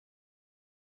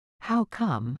How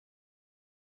come?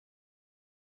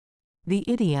 The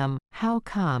idiom, how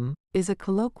come, is a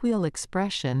colloquial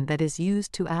expression that is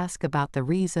used to ask about the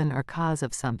reason or cause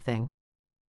of something.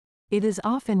 It is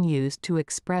often used to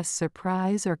express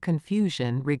surprise or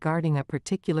confusion regarding a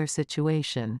particular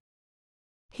situation.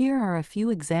 Here are a few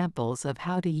examples of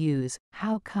how to use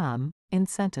how come in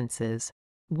sentences.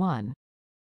 1.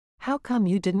 How come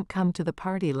you didn't come to the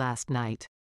party last night?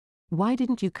 Why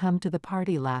didn't you come to the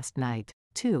party last night?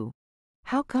 2.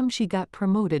 How come she got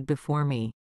promoted before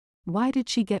me? Why did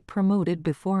she get promoted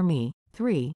before me?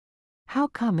 3. How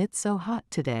come it's so hot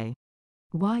today?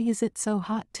 Why is it so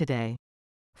hot today?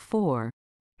 4.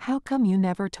 How come you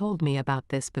never told me about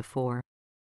this before?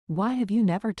 Why have you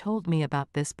never told me about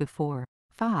this before?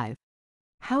 5.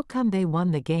 How come they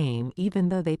won the game even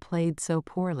though they played so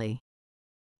poorly?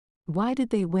 Why did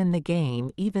they win the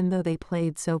game even though they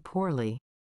played so poorly?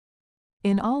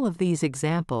 In all of these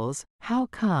examples, how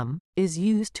come is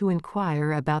used to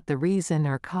inquire about the reason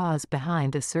or cause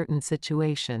behind a certain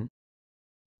situation.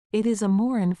 It is a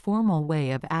more informal way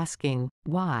of asking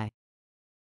why.